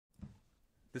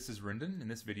This is Rendon. In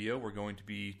this video, we're going to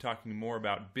be talking more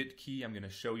about Bitkey. I'm going to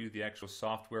show you the actual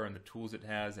software and the tools it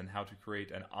has and how to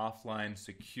create an offline,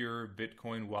 secure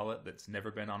Bitcoin wallet that's never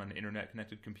been on an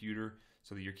internet-connected computer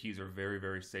so that your keys are very,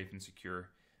 very safe and secure.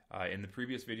 In the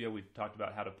previous video, we talked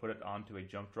about how to put it onto a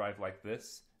jump drive like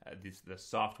this. The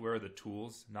software, the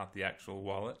tools, not the actual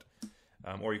wallet.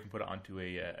 Or you can put it onto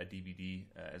a DVD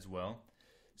as well.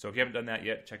 So if you haven't done that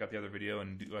yet, check out the other video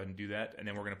and go ahead and do that. And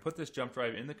then we're going to put this jump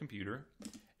drive in the computer,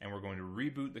 and we're going to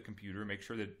reboot the computer, make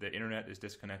sure that the internet is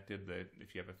disconnected, that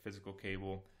if you have a physical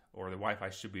cable, or the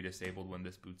Wi-Fi should be disabled when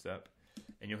this boots up.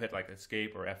 And you'll hit like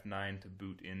escape or F9 to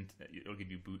boot into, it'll give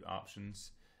you boot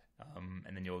options.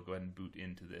 And then you'll go ahead and boot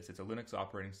into this. It's a Linux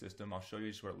operating system. I'll show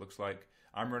you just what it looks like.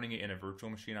 I'm running it in a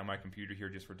virtual machine on my computer here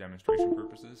just for demonstration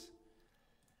purposes.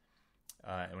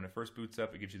 And when it first boots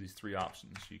up, it gives you these three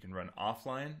options. You can run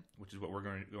offline, which is what we're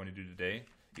going to do today.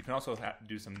 You can also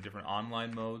do some different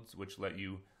online modes, which let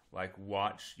you like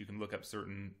watch. You can look up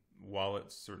certain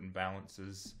wallets, certain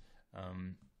balances,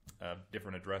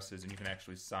 different addresses, and you can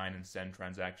actually sign and send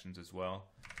transactions as well.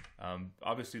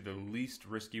 Obviously, the least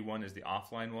risky one is the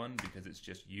offline one because it's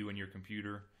just you and your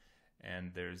computer,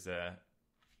 and there's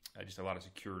just a lot of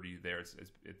security there.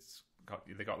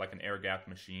 They got like an air-gapped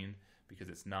machine because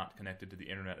it's not connected to the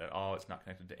internet at all. It's not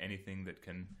connected to anything that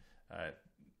can,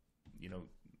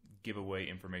 give away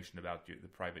information about the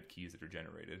private keys that are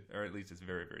generated, or at least it's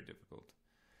very, very difficult.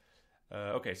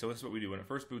 Okay, so this is what we do. When it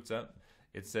first boots up,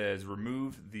 it says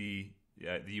remove the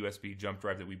USB jump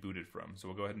drive that we booted from. So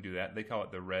we'll go ahead and do that. They call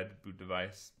it the red boot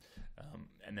device.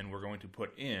 And then we're going to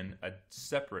put in a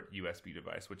separate USB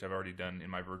device, which I've already done in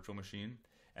my virtual machine,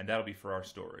 and that'll be for our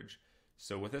storage.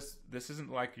 So with this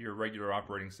isn't like your regular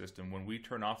operating system. When we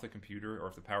turn off the computer, or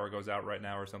if the power goes out right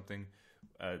now or something,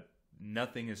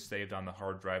 nothing is saved on the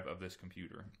hard drive of this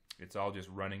computer. It's all just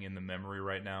running in the memory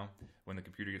right now. When the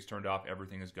computer gets turned off,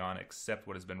 everything is gone except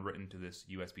what has been written to this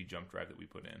USB jump drive that we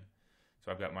put in.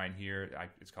 So I've got mine here.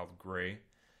 It's called Gray,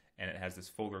 and it has this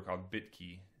folder called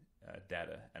Bitkey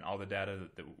data. And all the data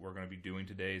that we're going to be doing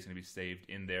today is going to be saved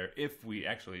in there if we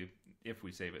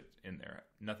save it in there.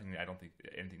 I don't think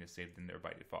anything is saved in there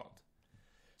by default.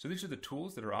 So these are the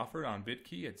tools that are offered on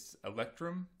Bitkey. It's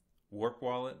Electrum, Warp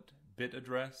Wallet, Bit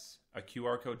Address, a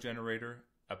QR code generator,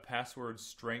 a password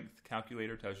strength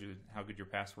calculator, tells you how good your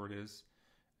password is,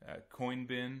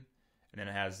 Coinbin, and then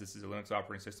this is a Linux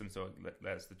operating system, so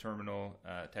that's the terminal,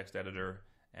 text editor,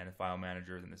 and a file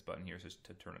manager. Then this button here is just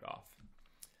to turn it off.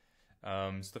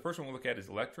 So the first one we'll look at is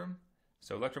Electrum.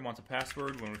 So Electrum wants a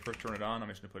password. When we first turn it on, I'm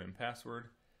just going to put in password.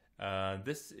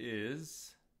 This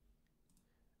is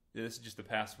just the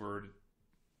password.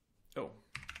 Oh,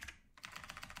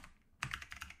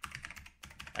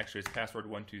 actually, it's password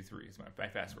 123 is my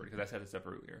password because I set this up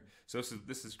earlier. So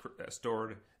this is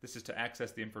stored. This is to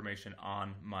access the information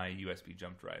on my USB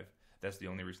jump drive. That's the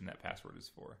only reason that password is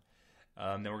for.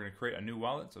 Then we're going to create a new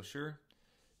wallet. So sure.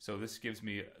 So this gives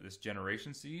me this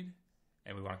generation seed,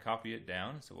 and we want to copy it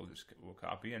down. So we'll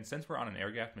copy. And since we're on an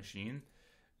air-gapped machine,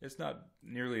 it's not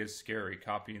nearly as scary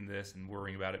copying this and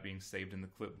worrying about it being saved in the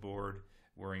clipboard,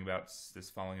 worrying about this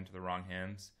falling into the wrong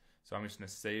hands. So I'm just going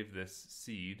to save this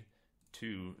seed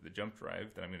to the jump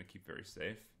drive that I'm going to keep very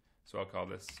safe. So I'll call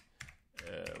this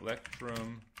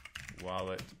Electrum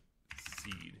Wallet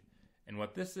Seed. And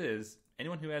what this is,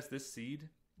 anyone who has this seed,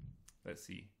 let's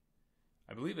see,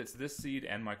 I believe it's this seed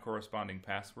and my corresponding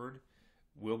password,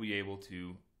 will be able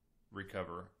to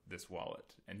recover this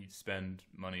wallet and you spend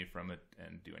money from it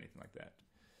and do anything like that.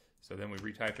 So then we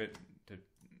retype it to,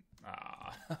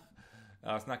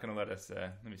 it's not going to let us,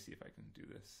 let me see if I can do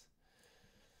this.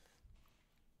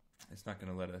 It's not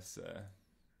going to let us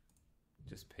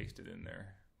just paste it in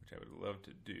there, which I would love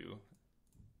to do.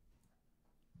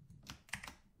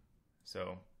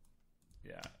 So,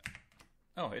 yeah.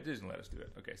 Oh, it doesn't let us do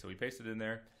it. Okay, so we paste it in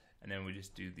there, and then we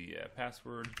just do the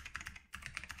password.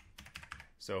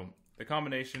 So the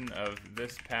combination of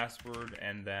this password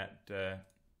and that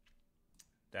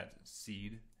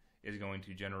seed is going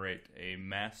to generate a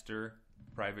master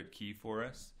private key for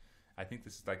us. I think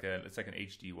this is it's like an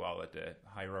HD wallet, a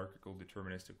hierarchical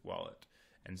deterministic wallet,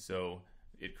 and so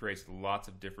it creates lots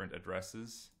of different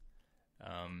addresses.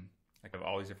 Like I have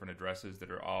all these different addresses that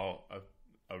are all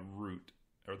a root,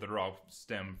 or that are all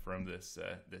stem from this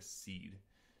seed.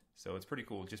 So it's pretty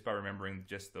cool. Just by remembering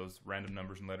just those random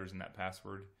numbers and letters in that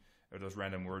password, or those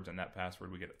random words in that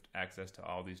password, we get access to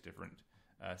all these different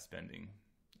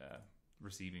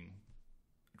receiving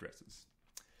addresses.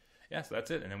 Yeah, so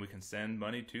that's it. And then we can send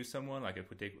money to someone. Like if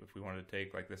we wanted to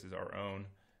take, like this is our own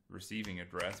receiving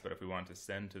address, but if we wanted to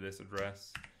send to this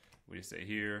address, we just say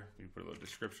here, we put a little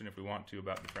description if we want to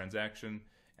about the transaction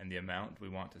and the amount we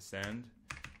want to send.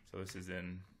 So this is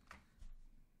in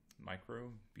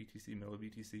micro BTC, milli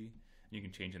BTC. You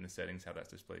can change in the settings how that's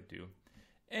displayed too.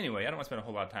 Anyway, I don't want to spend a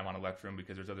whole lot of time on Electrum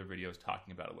because there's other videos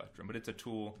talking about Electrum, but it's a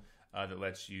tool that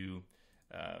lets you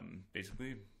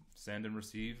basically send and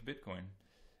receive Bitcoin.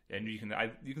 And you can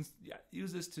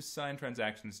use this to sign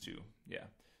transactions too. Yeah,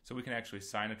 so we can actually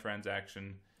sign a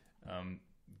transaction,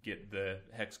 get the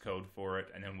hex code for it,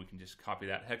 and then we can just copy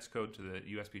that hex code to the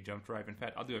USB jump drive. In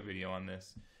fact, I'll do a video on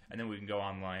this, and then we can go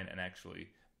online and actually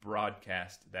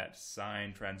broadcast that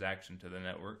signed transaction to the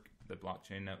network, the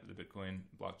blockchain, the Bitcoin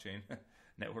blockchain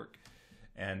network,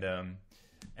 and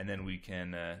then we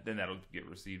can then that'll get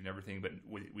received and everything. But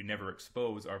we never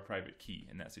expose our private key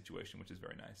in that situation, which is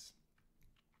very nice.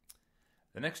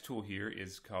 The next tool here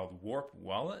is called Warp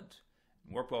Wallet.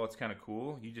 Warp Wallet's kind of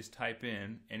cool. You just type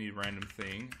in any random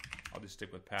thing. I'll just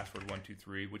stick with password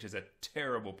 123, which is a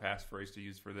terrible passphrase to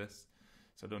use for this,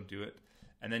 so don't do it.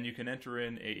 And then you can enter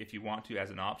in, if you want to,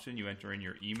 as an option, you enter in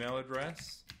your email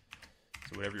address.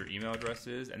 So whatever your email address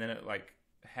is, and then it like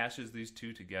hashes these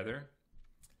two together.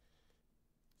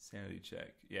 Sanity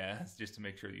check. Yeah, it's just to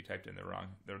make sure that you typed in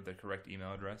the correct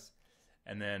email address.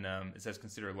 And then it says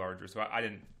consider larger. So I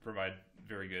didn't provide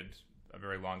a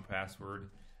very long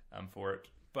password for it,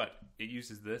 but it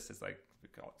uses this. It's like, we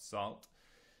call it salt,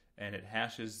 and it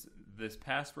hashes this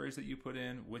passphrase that you put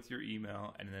in with your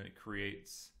email, and then it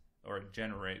creates, or it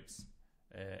generates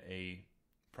a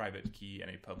private key and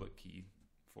a public key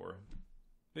for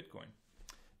Bitcoin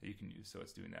that you can use. So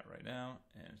it's doing that right now,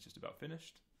 and it's just about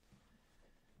finished.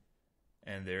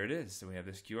 And there it is. So we have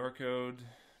this QR code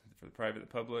for the private, the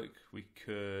public. We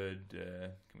could,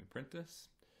 can we print this?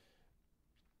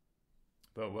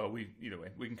 But well, either way,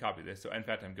 we can copy this. So in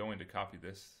fact, I'm going to copy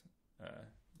this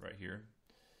right here.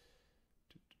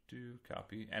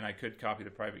 Copy, and I could copy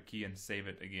the private key and save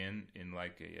it again in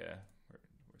like a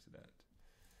where's it at?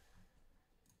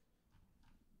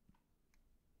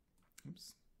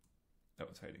 Oops, that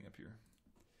was hiding up here.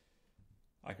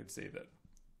 I could save it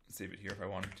here if I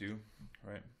wanted to,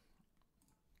 right?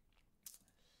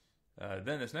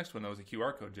 Then this next one, though, is a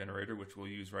QR code generator, which we'll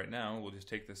use right now. We'll just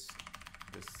take this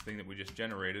thing that we just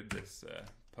generated, this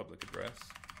public address.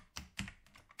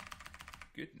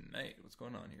 Good night. What's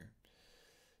going on here?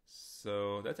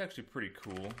 So that's actually pretty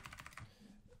cool.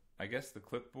 I guess the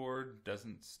clipboard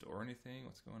doesn't store anything.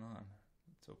 What's going on?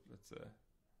 Let's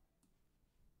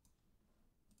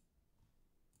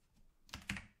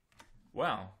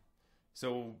wow.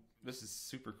 So this is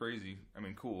super crazy. I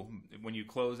mean, cool. When you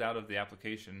close out of the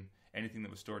application, anything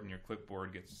that was stored in your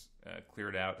clipboard gets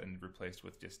cleared out and replaced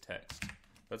with just text.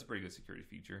 That's a pretty good security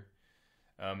feature.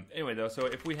 Anyway, though, so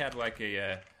if we had like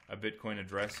a Bitcoin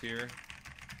address here,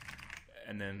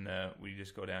 and then we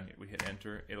just go down here, we hit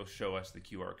enter, it'll show us the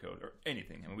QR code or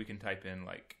anything. I mean, we can type in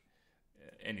like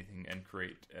anything and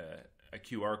create a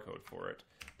QR code for it.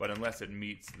 But unless it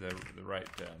meets the right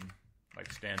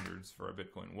like standards for a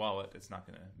Bitcoin wallet, it's not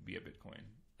going to be a Bitcoin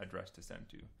address to send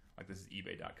to. Like this is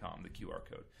ebay.com, the QR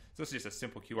code. So it's just a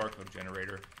simple QR code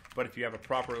generator. But if you have a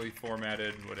properly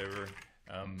formatted whatever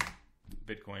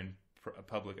Bitcoin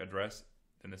public address,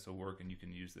 then this will work, and you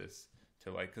can use this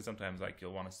to like, because sometimes like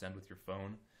you'll want to send with your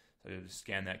phone, so you just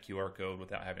scan that QR code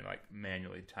without having to like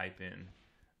manually type in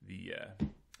the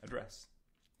address.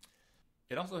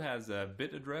 It also has a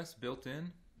bit address built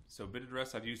in. So bit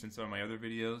address I've used in some of my other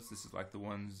videos. This is like the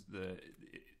ones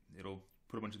it'll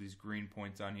put a bunch of these green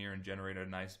points on here and generate a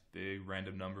nice big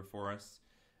random number for us,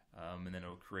 and then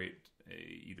it'll create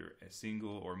either a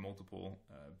single or multiple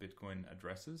Bitcoin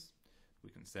addresses we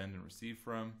can send and receive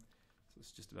from. So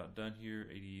it's just about done here,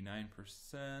 89%,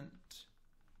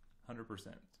 100%.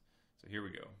 So here we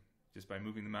go. Just by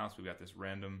moving the mouse, we've got this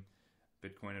random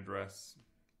Bitcoin address,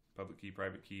 public key,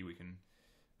 private key. We can,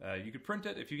 you could print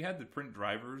it. If you had the print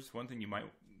drivers, one thing you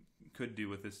could do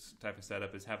with this type of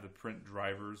setup is have the print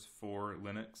drivers for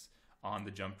Linux on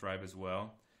the jump drive as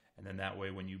well. And then that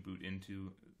way, when you boot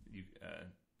into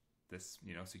this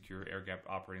secure air-gapped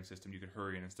operating system, you could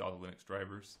hurry and install the Linux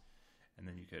drivers, and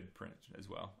then you could print as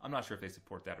well. I'm not sure if they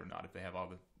support that or not, if they have all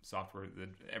the software,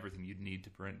 everything you'd need to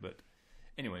print. But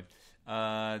anyway,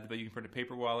 but you can print a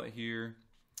paper wallet here,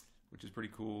 which is pretty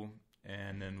cool.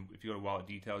 And then if you go to wallet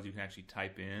details, you can actually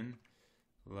type in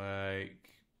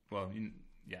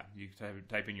you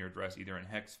type in your address either in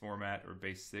hex format or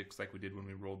base 6 like we did when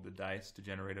we rolled the dice to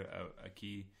generate a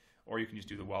key, or you can just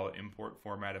do the wallet import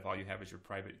format if all you have is your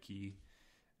private key.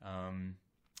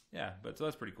 But so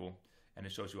that's pretty cool, and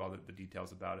it shows you all the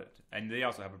details about it. And they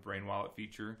also have a brain wallet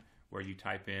feature where you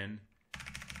type in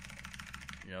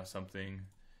something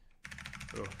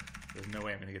Oh, there's no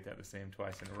way I'm going to get that the same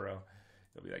twice in a row.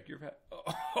 It'll be like,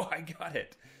 oh, I got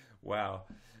it. Wow.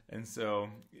 And so,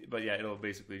 but yeah, it'll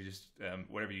basically just,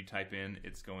 whatever you type in,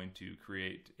 it's going to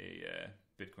create a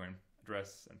Bitcoin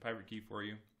address and private key for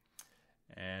you.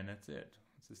 And that's it.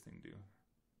 What's this thing do?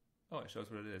 Oh, it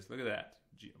shows what it is. Look at that.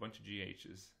 A bunch of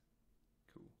GHs.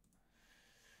 Cool.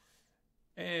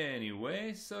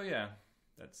 Anyway, so yeah,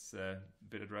 that's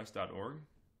bitaddress.org.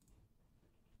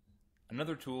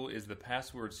 Another tool is the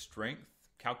password strength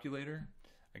calculator,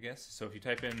 I guess. So if you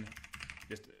type in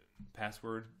just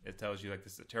password, it tells you like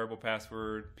this is a terrible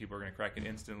password. People are going to crack it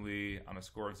instantly. On a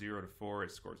score of 0 to 4,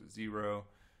 it scores a 0.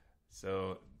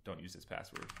 So don't use this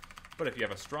password. But if you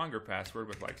have a stronger password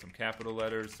with like some capital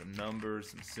letters, some numbers,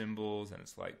 some symbols, and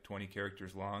it's like 20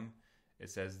 characters long, it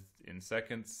says in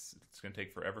seconds. It's going to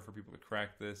take forever for people to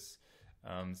crack this.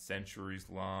 Centuries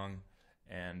long,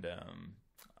 and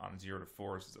on 0 to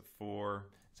 4, this is a 4.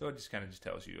 So it just kind of just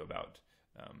tells you about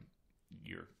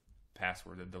your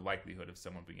password and the likelihood of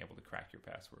someone being able to crack your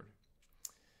password.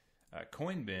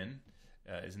 Coinbin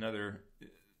is another.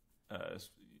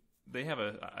 They have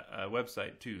a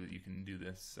website too that you can do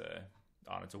this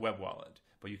on. It's a web wallet,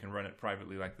 but you can run it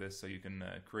privately like this. So you can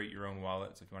create your own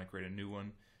wallet. So if you want to create a new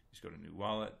one, just go to New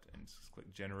Wallet and just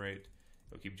click Generate.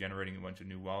 It'll keep generating a bunch of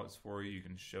new wallets for you. You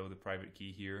can show the private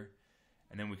key here,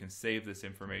 and then we can save this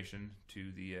information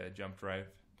to the jump drive.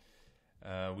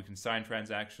 We can sign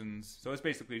transactions. So it's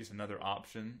basically just another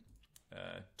option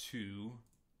to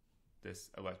this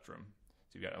Electrum.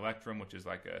 So you've got Electrum, which is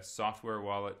like a software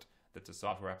wallet that's a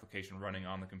software application running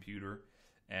on the computer,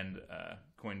 and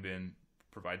Coinbin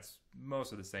provides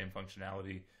most of the same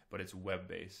functionality, but it's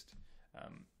web-based,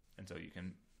 and so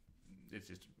it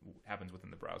just happens within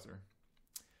the browser.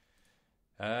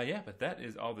 Yeah, but that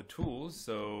is all the tools.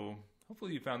 So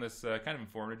hopefully you found this kind of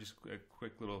informative. Just a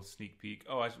quick little sneak peek.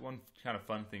 Oh, one kind of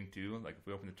fun thing too. Like if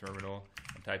we open the terminal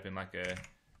and type in like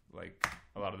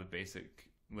a lot of the basic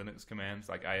Linux commands,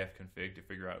 like ifconfig, to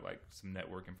figure out like some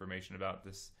network information about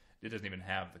this. It doesn't even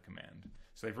have the command.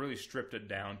 So they've really stripped it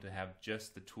down to have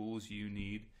just the tools you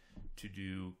need to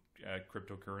do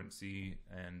cryptocurrency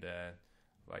and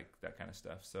like that kind of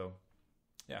stuff. So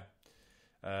yeah.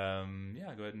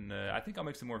 Yeah, go ahead and I think I'll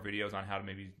make some more videos on how to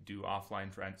maybe do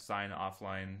sign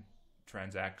offline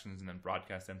transactions and then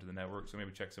broadcast them to the network. So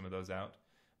maybe check some of those out.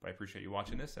 But I appreciate you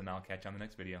watching this, and I'll catch you on the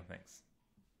next video. Thanks.